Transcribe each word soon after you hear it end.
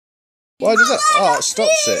Why does that? Oh, it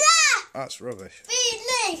stops it. That's rubbish. Feed.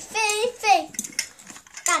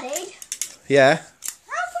 Daddy. Yeah. How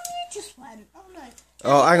come you just went? Oh no.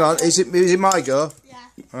 Oh, hang on. Is it my go? Yeah.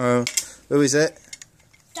 Oh, who is it?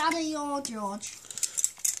 Daddy or George?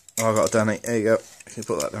 Oh, I've got Danny. Here you go. Can you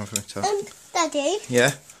put that down for me, Tom? Daddy.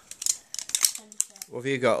 Yeah. What have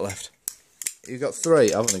you got left? You got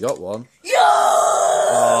 3. I've only got 1. Yeah!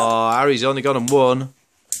 Oh, Harry's only got 1.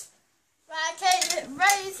 Right, okay,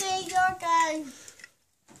 Rosie, your go.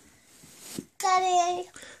 Daddy.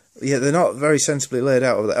 Yeah, they're not very sensibly laid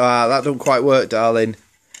out over there. Ah, that don't quite work, darling.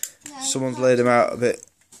 No, Someone's laid them out a bit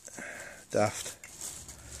daft.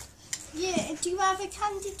 Yeah, do you have a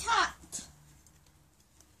candy cat?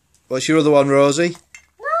 What's your other one, Rosie?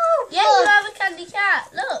 No. Yeah, you have a candy cat.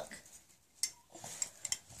 Look.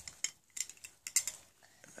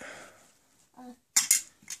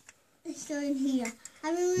 It's going here.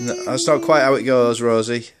 No, that's not quite how it goes,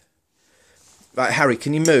 Rosie. Right, Harry,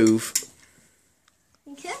 can you move?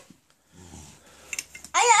 Okay.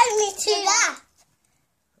 I only 2 that.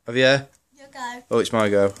 Have you? Your go. Oh, it's my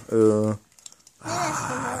go.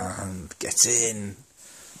 Get in.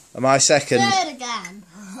 Am I second? 3rd again.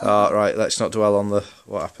 Oh, right, let's not dwell on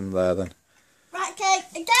what happened there then. Right, okay,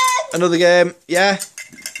 again. Another game, yeah?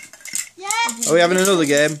 Yeah. Are we having another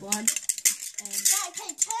game?